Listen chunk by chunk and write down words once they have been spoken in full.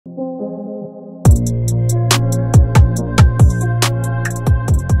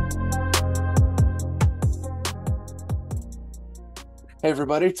Hey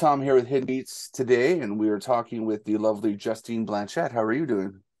everybody, Tom here with Hidden Beats today, and we are talking with the lovely Justine Blanchet. How are you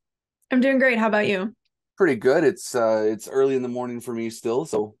doing? I'm doing great. How about you? Pretty good. It's early in the morning for me still,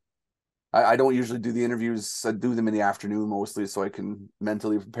 so I don't usually do the interviews. I do them in the afternoon mostly so I can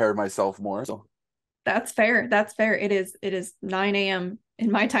mentally prepare myself more. So That's fair. That's fair. It is 9 a.m.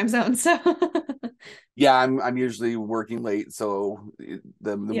 in my time zone. So yeah, I'm usually working late, so the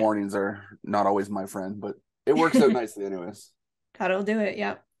yeah. mornings are not always my friend, but it works out nicely anyways. That'll do it.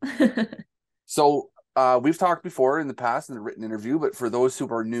 Yep. So we've talked before in the past in the written interview, but for those who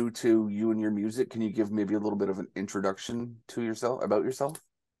are new to you and your music, can you give maybe a little bit of an introduction to yourself, about yourself?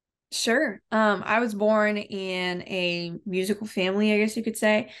 Sure. I was born in a musical family, I guess you could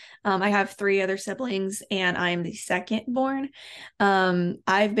say. I have three other siblings, and I'm the second born.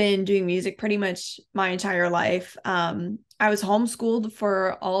 I've been doing music pretty much my entire life. I was homeschooled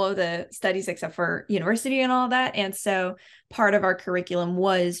for all of the studies except for university and all that. And so part of our curriculum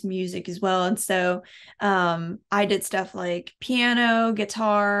was music as well. And so I did stuff like piano,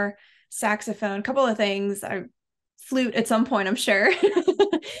 guitar, saxophone, a couple of things. I flute at some point, I'm sure.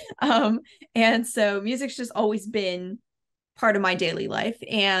 um, and so music's just always been part of my daily life.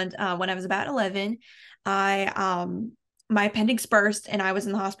 And when I was about 11, I my appendix burst and I was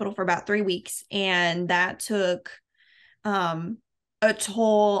in the hospital for about 3 weeks, and that took um a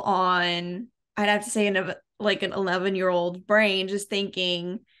toll on, I'd have to say, like an 11-year-old brain, just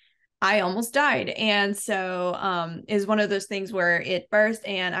thinking I almost died. And so is one of those things where it burst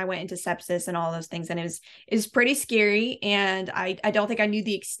and I went into sepsis and all those things. And it was pretty scary. And I don't think I knew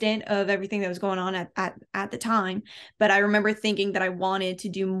the extent of everything that was going on at the time. But I remember thinking that I wanted to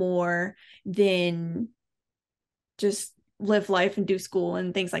do more than just live life and do school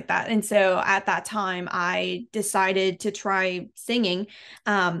and things like that. And so at that time, I decided to try singing.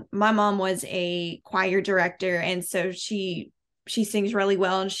 My mom was a choir director, and so she sings really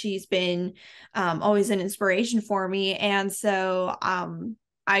well, and she's been always an inspiration for me. And so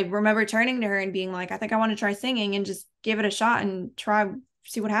I remember turning to her and being like, I think I want to try singing and just give it a shot and try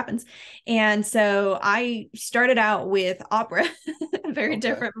see what happens. And so I started out with opera, very Okay.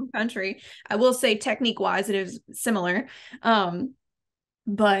 different from country. I will say technique wise, it is similar. Um,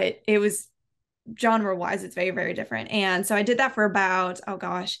 but it was genre wise, it's very, very different. And so I did that for about, oh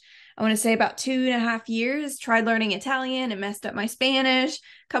gosh, I want to say about 2.5 years, tried learning Italian and messed up my Spanish, a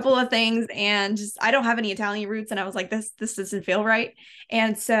couple of things. And just, I don't have any Italian roots. And I was like, this doesn't feel right.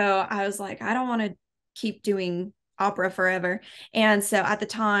 And so I was like, I don't want to keep doing opera forever. And so at the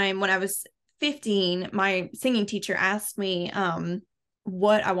time when I was 15, my singing teacher asked me,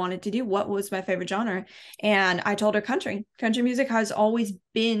 what I wanted to do, what was my favorite genre. And I told her country. Country music has always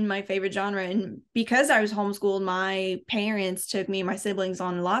been my favorite genre. And because I was homeschooled, my parents took me and my siblings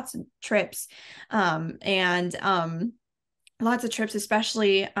on lots of trips. And lots of trips,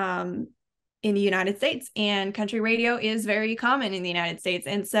 especially in the United States. And country radio is very common in the United States.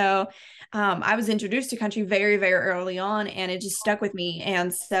 And so I was introduced to country very, very early on, and it just stuck with me.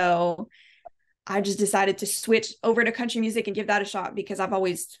 And so I just decided to switch over to country music and give that a shot because I've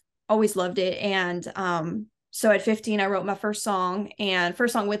always loved it. And so at 15, I wrote my first song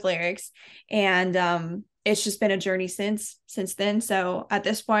with lyrics, and it's just been a journey since then. So at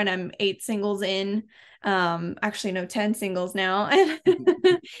this point, I'm 8 singles in. Actually, no, 10 singles now,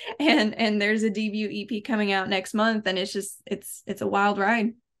 and there's a debut EP coming out next month, and it's a wild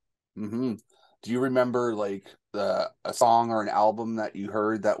ride. hmm Do you remember like a song or an album that you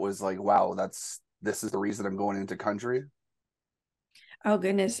heard that was like, wow, this is the reason I'm going into country? Oh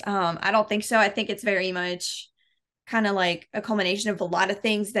goodness. I don't think so. I think it's very much kind of like a culmination of a lot of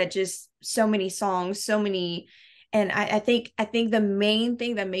things that just so many songs, so many. And I think the main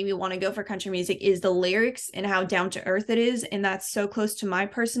thing that made me want to go for country music is the lyrics and how down to earth it is. And that's so close to my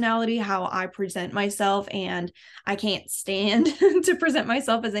personality, how I present myself. And I can't stand to present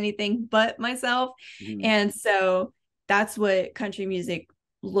myself as anything but myself. Mhm. And so that's what country music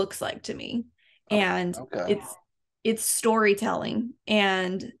looks like to me. And Okay. it's storytelling,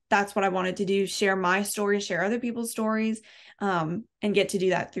 and that's what I wanted to do, share my story, share other people's stories, and get to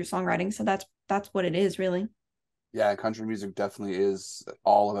do that through songwriting. So that's what it is, really. Yeah, country music definitely is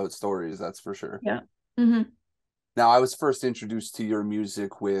all about stories, that's for sure. Yeah. Mm-hmm. Now, I was first introduced to your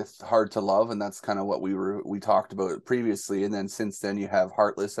music with Hard to Love, and that's kind of what we talked about previously. And then since then you have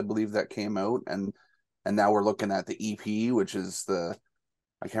Heartless, I believe that came out, and now we're looking at the EP, which is the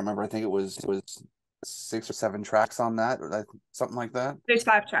I can't remember, I think it was 6 or 7 tracks on that, or something like that. There's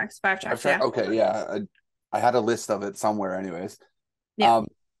five Five tracks. track. Yeah. Okay, yeah. I had a list of it somewhere, anyways. Yeah. Um,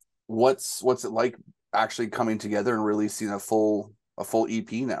 what's it like actually coming together and releasing a full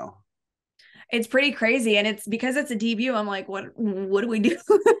EP now? It's pretty crazy, and it's because it's a debut. I'm like, what do we do?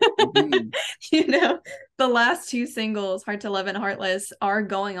 Mhm. You know, the last two singles, Hard to Love and Heartless, are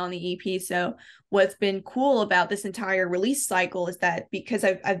going on the EP. So what's been cool about this entire release cycle is that because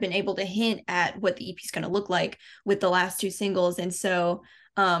I've been able to hint at what the EP is going to look like with the last two singles. And so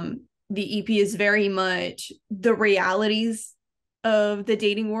the EP is very much the realities of the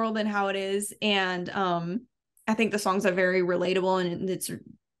dating world and how it is. And I think the songs are very relatable, and it's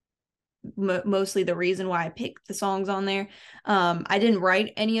mostly the reason why I picked the songs on there. I didn't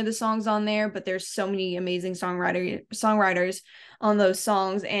write any of the songs on there, but there's so many amazing songwriters on those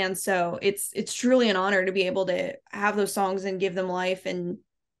songs, and so it's truly an honor to be able to have those songs and give them life and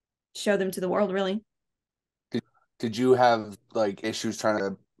show them to the world, really. Did you have like issues trying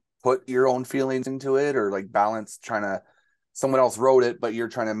to put your own feelings into it, or like balance trying to, someone else wrote it but you're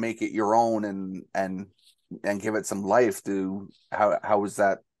trying to make it your own and give it some life? To how was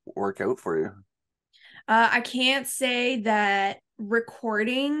that work out for you? I can't say that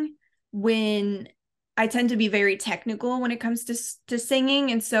recording, when I tend to be very technical when it comes to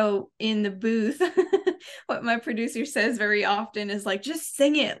singing, and so in the booth, what my producer says very often is like, just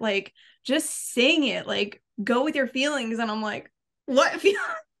sing it, like just sing it, like go with your feelings, and I'm like, what feelings?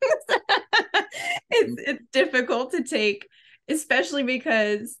 It's difficult to take, especially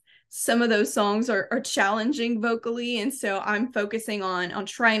because some of those songs are challenging vocally, and so I'm focusing on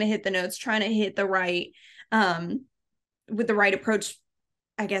trying to hit the notes, trying to hit the right um with the right approach,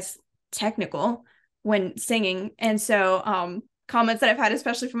 I guess, technical when singing. And so comments that I've had,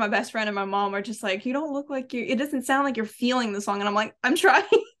 especially from my best friend and my mom, are just like, you don't look like you, it doesn't sound like you're feeling the song. And I'm like, I'm trying.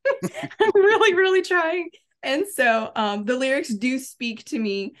 I'm really, really trying. And so the lyrics do speak to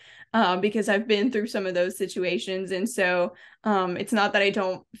me because I've been through some of those situations. And so it's not that I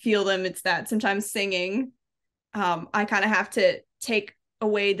don't feel them, it's that sometimes singing, I kind of have to take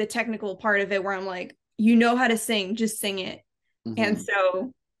away the technical part of it where I'm like, you know how to sing, just sing it. And Mm-hmm.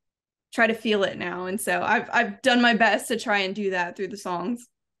 so try to feel it now. And so I've done my best to try and do that through the songs.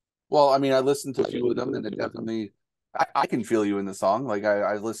 Well, I mean, I listened to a few of them, and it definitely, I can feel you in the song. Like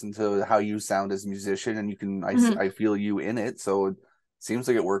I listened to how you sound as a musician, and Mhm. I feel you in it. So it seems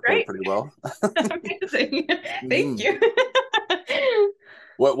like it worked out Great. pretty well. Amazing. Thank Hmm. you.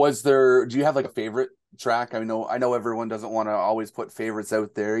 What was there? Do you have like a favorite track? I know everyone doesn't want to always put favorites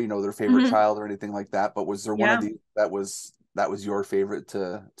out there, their favorite Mhm. child or anything like that. But was there one of Yeah. these that was your favorite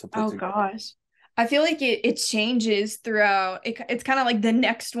to put Oh together? gosh. I feel like it changes throughout. It's kind of like the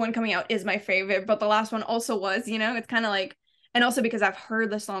next one coming out is my favorite, but the last one also was, it's kind of like, and also because I've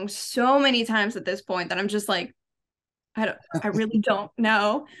heard the song so many times at this point that I'm just like, I really don't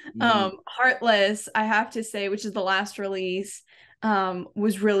know. Hmm. Heartless, I have to say, which is the last release,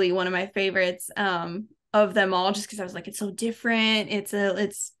 was really one of my favorites of them all, just because I was like, it's so different. It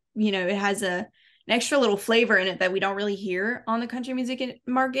has an extra little flavor in it that we don't really hear on the country music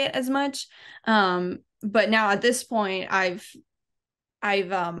market as much. But now at this point, I've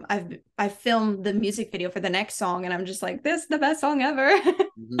filmed the music video for the next song, and I'm just like, this is the best song ever.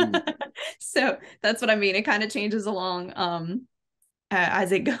 Hmm. So that's what I mean. It kind of changes along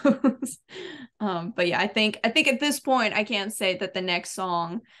as it goes. But yeah, I think at this point I can't say that the next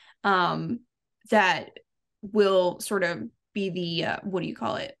song um that will sort of be the what do you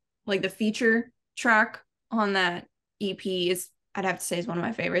call it? Like the feature track on that EP is, I'd have to say, is one of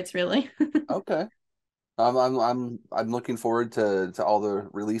my favorites, really. Okay. I'm looking forward to all the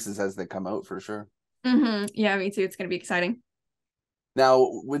releases as they come out for sure. Yeah, me too. It's gonna be exciting. Now,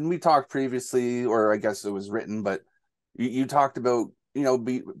 when we talked previously, or I guess it was written, but you talked about,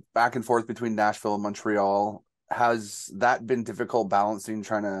 be back and forth between Nashville and Montreal. Has that been difficult balancing,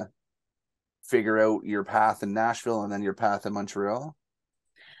 trying to figure out your path in Nashville and then your path in Montreal?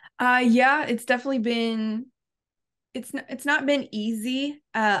 Yeah, it's definitely been, it's not been easy,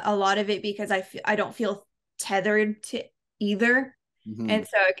 a lot of it because I don't feel tethered to either. Hmm. And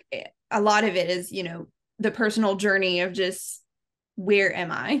so a lot of it is, the personal journey of just, where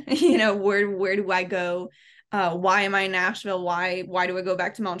am I? Where do I go? Why am I in Nashville? Why do I go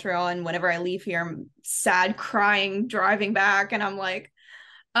back to Montreal? And whenever I leave here, I'm sad, crying, driving back, and I'm like,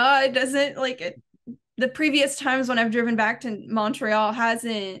 it doesn't like it. The previous times when I've driven back to Montreal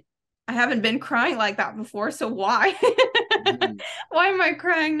hasn't I haven't been crying like that before, so why? Hmm. Why am I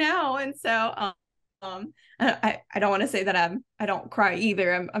crying now? And so I don't want to say that I don't cry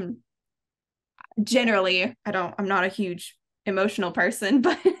either. I'm generally, I'm not a huge emotional person,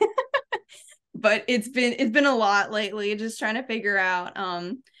 but it's been a lot lately, just trying to figure out,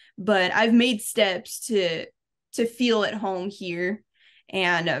 but I've made steps to feel at home here,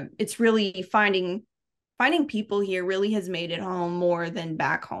 and it's really finding people here really has made it home more than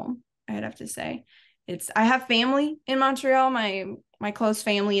back home. I'd have to say. I have family in Montreal. My close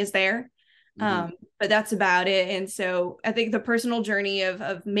family is there. Mm-hmm. But that's about it. And so I think the personal journey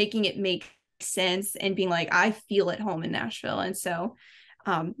of making it make sense and being like, I feel at home in Nashville. And so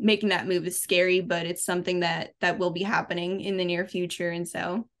making that move is scary, but it's something that will be happening in the near future. And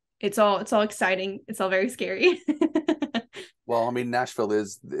so it's all exciting. It's all very scary. Well, I mean, Nashville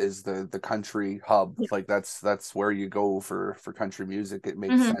is the country hub. Yeah. Like that's where you go for country music. It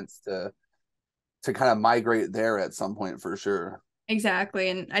makes Mhm. sense to kind of migrate there at some point for sure. Exactly.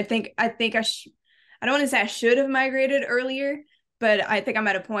 And I think I don't want to say I should have migrated earlier, but I think I'm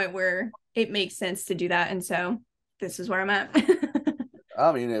at a point where it makes sense to do that. And so this is where I'm at.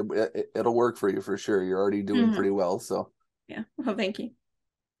 I mean, it'll work for you for sure. You're already doing Mhm. pretty well. So Yeah. Well, thank you.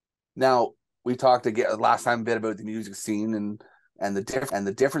 now we talked again last time a bit about the music scene and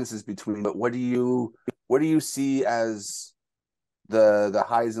the differences between. But what do you see as the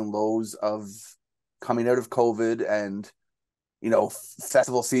highs and lows of coming out of COVID and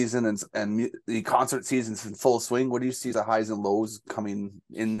festival season and the concert season's in full swing? What do you see as the highs and lows coming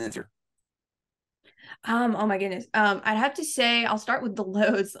in this year? Oh my goodness. I'd have to say I'll start with the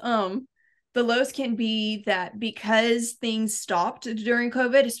lows. The lows can be that because things stopped during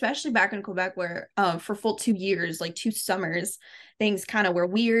COVID, especially back in Quebec, where for full 2 years, like 2 summers, things kind of were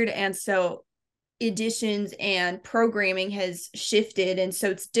weird. And so editions and programming has shifted. And so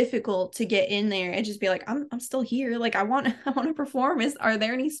it's difficult to get in there and just be like, I'm still here. Like I want to perform. Are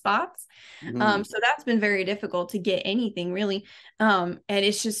there any spots? Mm-hmm. So that's been very difficult to get anything really. And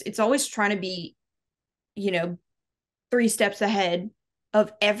it's always trying to be, you know, 3 steps ahead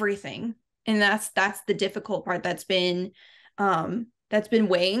of everything. And that's the difficult part that's been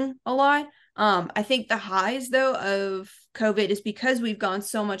weighing a lot. I think the highs though of COVID is because we've gone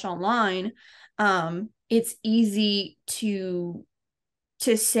so much online. It's easy to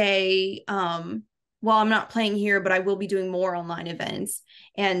say, well, I'm not playing here, but I will be doing more online events.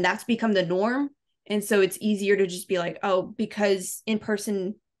 And that's become the norm. And so it's easier to just be like, oh, because in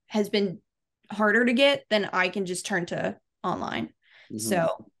person has been harder to get, then I can just turn to online. Mm-hmm.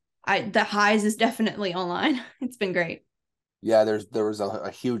 So the highs is definitely online. It's been great. Yeah, there was a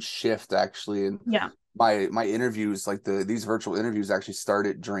huge shift actually in Yeah. my interviews. Like these virtual interviews actually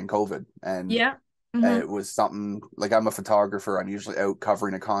started during COVID, and Yeah. Hmm. it was something like I'm a photographer. I'm usually out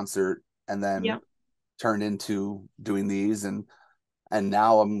covering a concert, and then Yeah. turned into doing these, and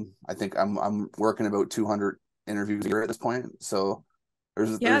now I think I'm working about 200 interviews a year at this point. So Yeah.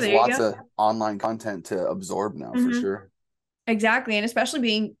 there's There you lots go. of online content to absorb now for Hmm. sure. Exactly. And especially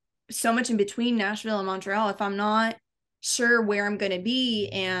being so much in between Nashville and Montreal, if I'm not sure where I'm going to be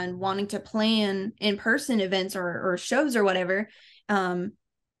and wanting to plan in-person events or shows or whatever,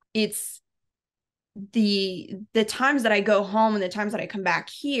 it's the times that I go home and the times that I come back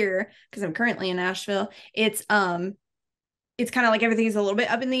here, because I'm currently in Nashville, it's kind of like everything is a little bit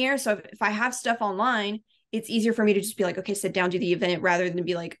up in the air. So if I have stuff online, it's easier for me to just be like, okay, sit down, do the event rather than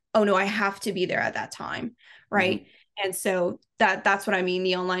be like, oh no, I have to be there at that time. Mm-hmm. Right. And so that's what I mean.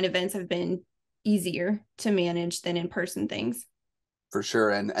 The online events have been easier to manage than in-person things. For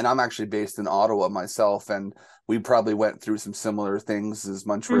sure. And I'm actually based in Ottawa myself, and we probably went through some similar things as Mm-hmm.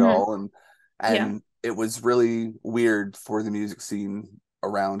 Montreal, and Yeah. it was really weird for the music scene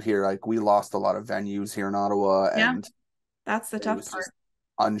around here. Like we lost a lot of venues here in Ottawa, Yeah. and That's the it tough was just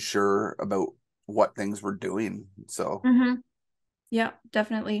part. unsure about what things were doing. So Mm-hmm. Yeah,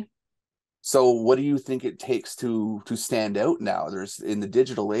 definitely. what do you think it takes to stand out now? There's in the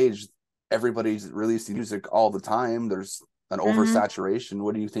digital age, everybody's releasing music all the time. There's an Mm-hmm. oversaturation.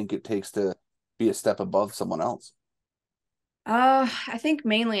 What do you think it takes to be a step above someone else? I think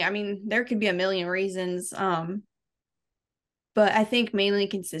mainly, I mean, there could be a million reasons. But I think mainly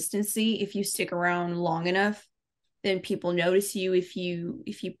consistency. If you stick around long enough, then people notice you. If you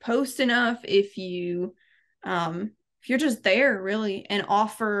post enough, if you're just there really and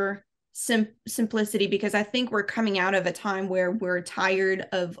offer simplicity, because I think we're coming out of a time where we're tired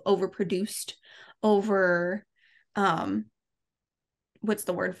of overproduced, over um what's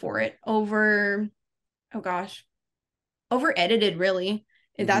the word for it? Over, oh gosh, over edited really.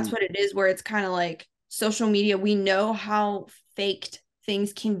 That's Mm-hmm. what it is, where it's kind of like social media, we know how faked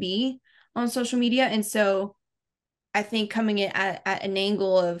things can be on social media. And so I think coming in at an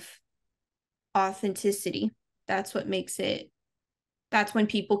angle of authenticity, that's what makes it, that's when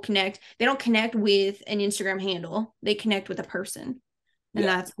people connect. They don't connect with an Instagram handle, they connect with a person. And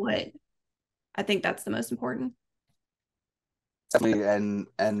Yeah, that's what I think that's the most important. definitely.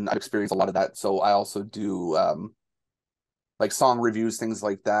 And I've experienced a lot of that. So I also do like song reviews, things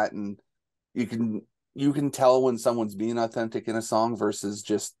like that, and you can you can tell when someone's being authentic in a song versus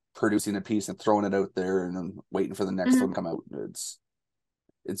just producing a piece and throwing it out there and then waiting for the next Mhm. one to come out.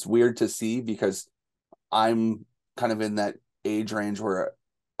 It's weird to see because I'm kind of in that age range where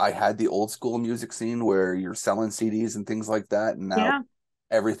I had the old school music scene where you're selling CDs and things like that, and now Yeah.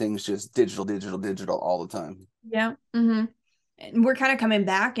 everything's just digital, digital, digital all the time. Yeah. Mm-hmm. And we're kind of coming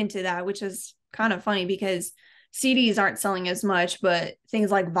back into that, which is kind of funny because CDs aren't selling as much, but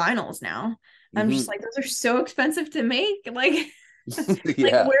things like vinyls now, I'm just Hmm. like, those are so expensive to make. Like, like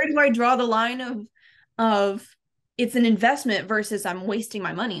Yeah. where do I draw the line of it's an investment versus I'm wasting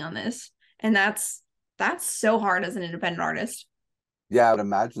my money on this? And that's so hard as an independent artist. Yeah, I would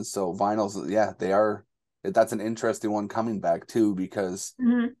imagine so. Vinyls, yeah, they are. That's an interesting one coming back too, because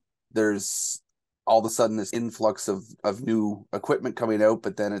Mm-hmm. there's all of a sudden this influx of new equipment coming out,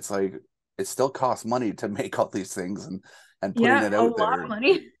 but then it's like it still costs money to make all these things and putting Yeah, it a out lot there. of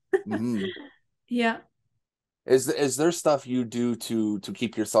money. Hmm. Yeah. Is there stuff you do to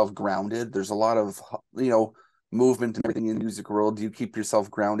keep yourself grounded? There's a lot of movement and everything in the music world. Do you keep yourself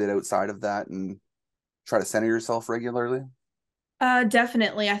grounded outside of that and try to center yourself regularly?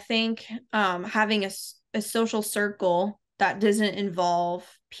 Definitely. I think having a social circle that doesn't involve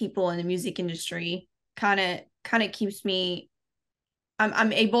people in the music industry kind of keeps me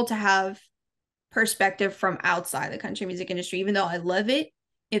I'm able to have perspective from outside the country music industry. Even though I love it,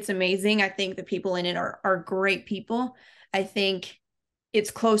 it's amazing. I think the people in it are great people. I think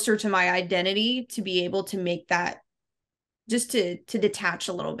it's closer to my identity to be able to make that just to detach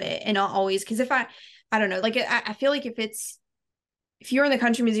a little bit and not always because if I don't know, like I feel like if you're in the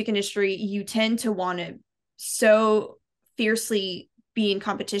country music industry, you tend to want to so fiercely be in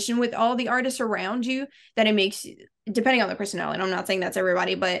competition with all the artists around you that it makes, depending on the personality, and I'm not saying that's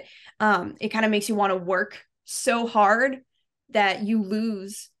everybody, but it kind of makes you want to work so hard that you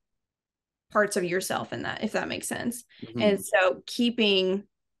lose parts of yourself in that, if that makes sense. And Hmm. so keeping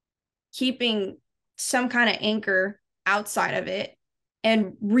some kind of anchor outside of it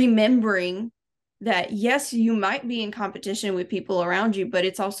and remembering that yes, you might be in competition with people around you, but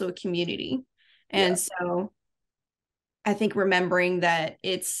it's also a community. Yeah. And so I think remembering that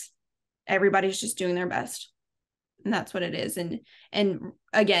it's everybody's just doing their best. And that's what it is. And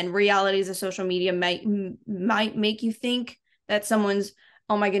again, realities of social media might make you think that someone's,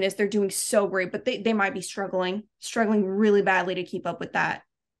 oh my goodness, they're doing so great, but they might be struggling really badly to keep up with that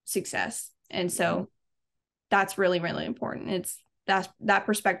success. And Mhm. so that's really, really important. That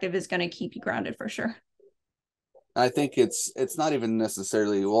perspective is going to keep you grounded for sure. I think it's not even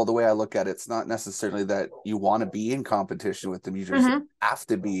necessarily, well, the way I look at it, it's not necessarily that you want to be in competition with them. You just Mm-hmm. have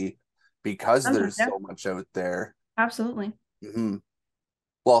to be because Sometimes, there's yeah, so much out there. absolutely. Hmm.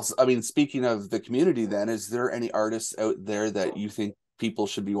 Well, I mean, speaking of the community, then, is there any artists out there that you think people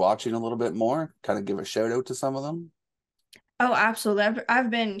should be watching a little bit more? Kind of give a shout out to some of them. Oh, absolutely.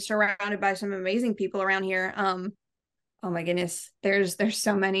 I've been surrounded by some amazing people around here. Oh my goodness, there's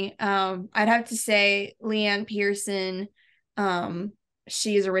so many. I'd have to say Leanne Pearson. Um,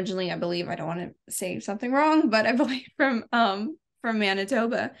 she is originally, I believe, I don't want to say something wrong, but I believe from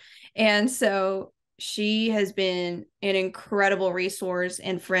Manitoba, and so she has been an incredible resource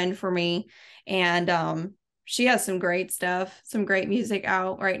and friend for me, and she has some great stuff, some great music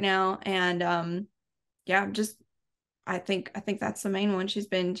out right now, and yeah, just I think that's the main one. She's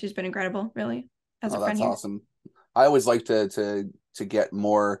been incredible, really, as a Oh, friend that's here. awesome. I always like to get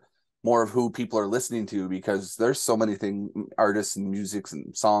more of who people are listening to because there's so many artists and musics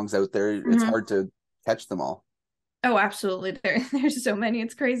and songs out there. It's Mhm. hard to catch them all. Oh, absolutely. There's so many.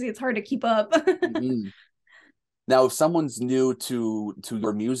 It's crazy. It's hard to keep up. Hmm. Now, if someone's new to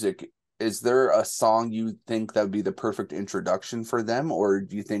your music, is there a song you think that would be the perfect introduction for them, or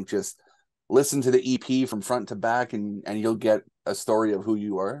do you think just listen to the EP from front to back and you'll get a story of who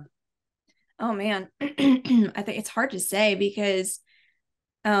you are? Oh man. I think it's hard to say because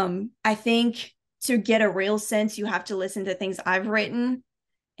I think to get a real sense you have to listen to things I've written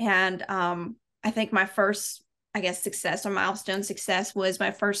and I think my first I guess success or milestone success was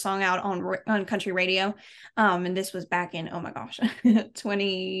my first song out on country radio. And this was back in oh my gosh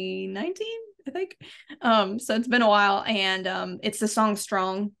 2019 I think. So it's been a while and it's the song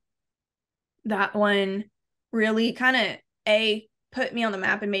Strong. That one really kind of a put me on the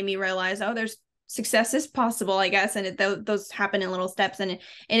map and made me realize oh there's success is possible I guess and those happen in little steps and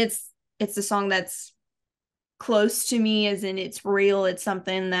it's the song that's close to me as in it's real, it's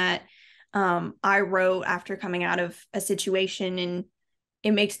something that I wrote after coming out of a situation and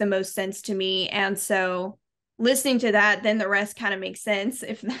it makes the most sense to me and so listening to that then the rest kind of makes sense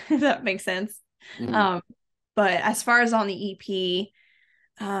if that makes sense. Mhm. um but as far as on the EP,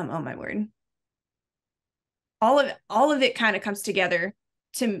 oh my word, all of it kind of comes together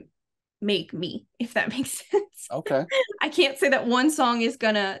to make me, if that makes sense. Okay. I can't say that one song is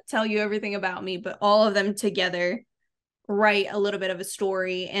gonna tell you everything about me, but all of them together write a little bit of a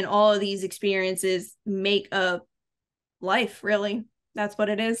story, and all of these experiences make up life, really. That's what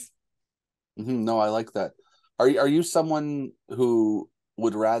it is. No, I like that. Are you someone who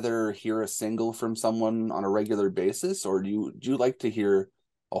would rather hear a single from someone on a regular basis, or do you like to hear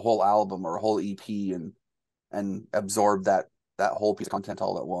a whole album or a whole EP and absorb that whole piece of content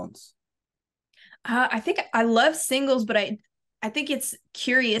all at once? I think I love singles, but I think it's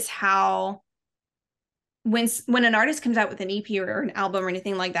curious how when an artist comes out with an EP or an album or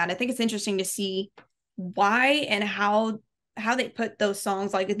anything like that, I think it's interesting to see why and how they put those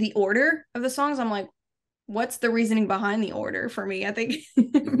songs, like the order of the songs. I'm like, what's the reasoning behind the order for me? I think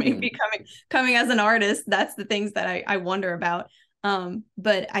Mm-hmm. maybe coming as an artist, that's the things that I wonder about.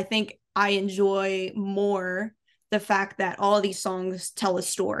 But I think I enjoy more the fact that all of these songs tell a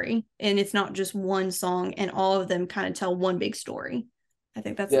story, and it's not just one song, and all of them kind of tell one big story. I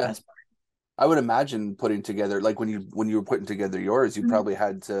think that's the Yeah. best part. I would imagine putting together, like when you were putting together yours, you Mhm. probably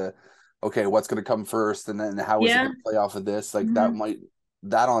had to, okay, what's going to come first, and then how is it Yeah. going to play off of this? Like Mhm.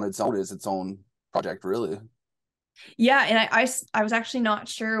 that on its own is its own project, really. Yeah, and I was actually not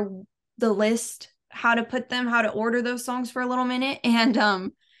sure the list, how to put them, how to order those songs for a little minute,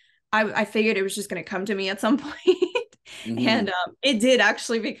 and I figured it was just going to come to me at some point. Hmm. And it did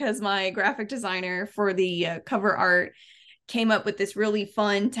actually, because my graphic designer for the cover art came up with this really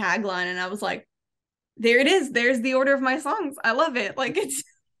fun tagline, and I was like, there it is. There's the order of my songs. I love it. Like, it's,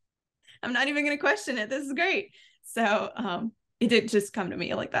 I'm not even going to question it. This is great. So it did just come to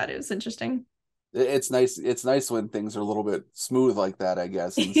me like that. It was interesting. It's nice. It's nice when things are a little bit smooth like that, I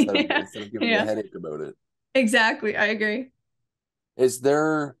guess, Yeah. instead of giving you a Yeah, headache about it. exactly. I agree. Is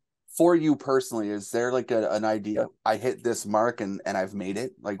there, for you personally, is there like an idea? I hit this mark and I've made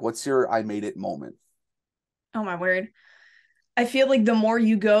it. Like, what's your I made it moment? Oh my word. I feel like the more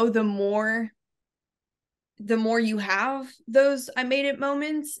you go, the more you have those I made it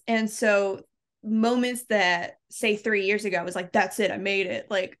moments. And so moments that, say, 3 years ago, I was like, that's it, I made it.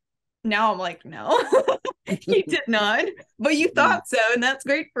 Like, now I'm like, no, you did not, but you thought so. And that's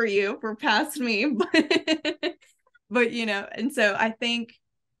great for you, for past me. But and so I think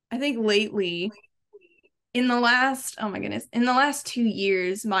lately, in the last, oh my goodness, in the last 2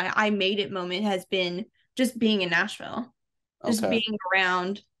 years, my I made it moment has been just being in Nashville, just Okay. being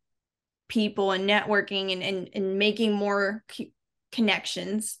around people and networking, and making more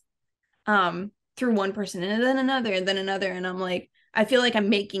connections through one person, and then another, and then another, and I'm like, I feel like I'm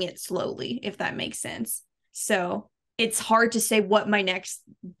making it slowly, if that makes sense. So it's hard to say what my next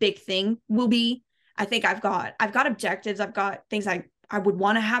big thing will be. I think I've got objectives, I've got things I would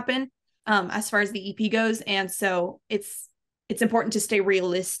want to happen as far as the EP goes, and so it's important to stay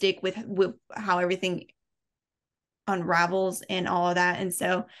realistic with how everything unravels and all of that. And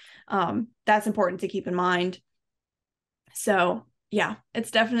so that's important to keep in mind. So yeah,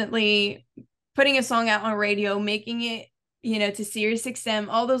 it's definitely putting a song out on radio, making it, to Sirius XM.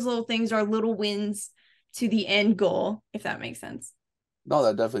 All those little things are little wins to the end goal, if that makes sense. No,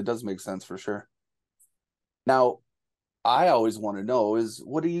 that definitely does make sense for sure. Now, I always want to know is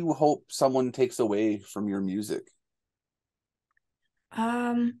what do you hope someone takes away from your music?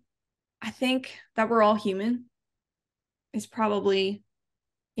 Um, I think that we're all human is probably,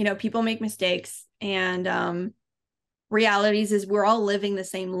 people make mistakes, and realities is we're all living the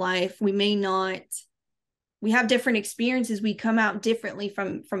same life. We have different experiences, we come out differently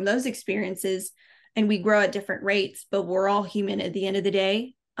from those experiences, and we grow at different rates, but we're all human at the end of the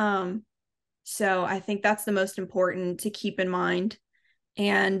day. So I think that's the most important to keep in mind,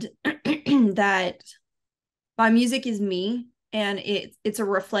 and that my music is me, and it's a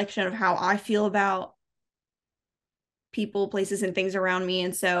reflection of how I feel about people, places, and things around me.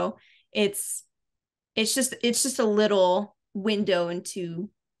 And so it's it's just a little window into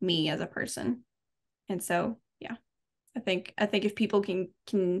me as a person. And so yeah, I think if people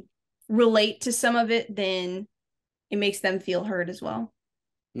can relate to some of it, then it makes them feel heard as well.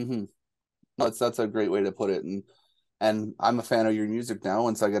 Mm-hmm. No, that's a great way to put it. And I'm a fan of your music now.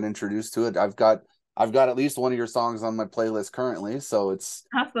 Once I got introduced to it, I've got at least one of your songs on my playlist currently. So it's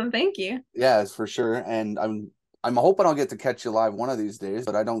Awesome, thank you. yeah, it's for sure. And I'm hoping I'll get to catch you live one of these days,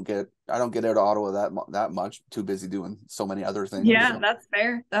 but I don't get out of Ottawa that much. Too busy doing so many other things. Yeah, So that's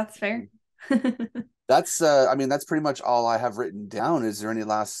fair. That's fair. that's I mean that's pretty much all I have written down. Is there any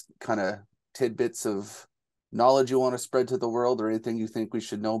last kind of tidbits of knowledge you want to spread to the world, or anything you think we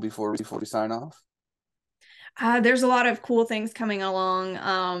should know before we sign off? There's a lot of cool things coming along.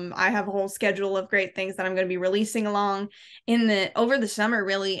 I have a whole schedule of great things that I'm going to be releasing along in the over the summer,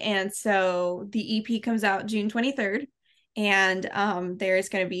 really. And so the EP comes out June 23rd, and there's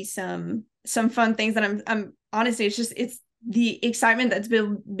going to be some fun things that I'm honestly, it's the excitement that's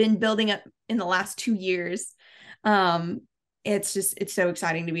been building up in the last 2 years. Um, it's so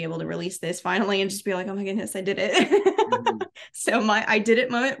exciting to be able to release this finally and just be like, oh my goodness, I did it. Mhm. So my I did it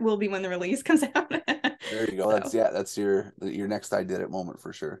moment will be when the release comes out. There you go. So That's your next I did it moment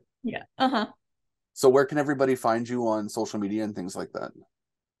for sure. yeah. Uh-huh. So where can everybody find you on social media and things like that?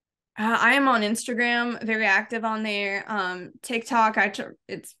 I am on Instagram, very active on there. TikTok,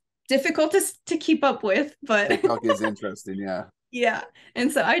 it's difficult to keep up with, but TikTok is interesting, yeah. yeah.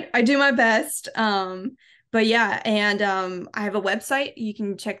 And so I do my best. But yeah, and I have a website. You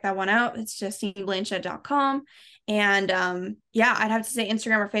can check that one out. It's justineblanchet.com. And yeah, I'd have to say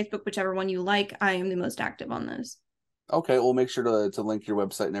Instagram or Facebook, whichever one you like. I am the most active on those. Okay, we'll make sure to link your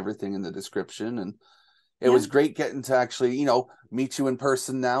website and everything in the description. And it Yeah, was great getting to actually, meet you in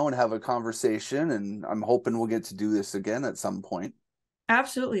person now and have a conversation. And I'm hoping we'll get to do this again at some point.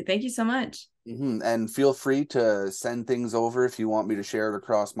 absolutely. Thank you so much. And feel free to send things over if you want me to share it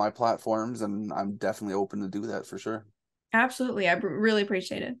across my platforms. And I'm definitely open to do that for sure. Absolutely. I really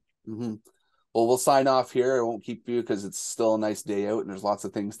appreciate it. hmm Well, we'll sign off here. I won't keep you because it's still a nice day out and there's lots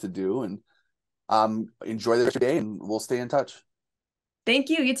of things to do. And enjoy the rest of your day and we'll stay in touch. Thank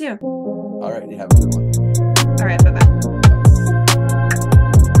you. You too. All right. You have a good one. All right. Bye bye.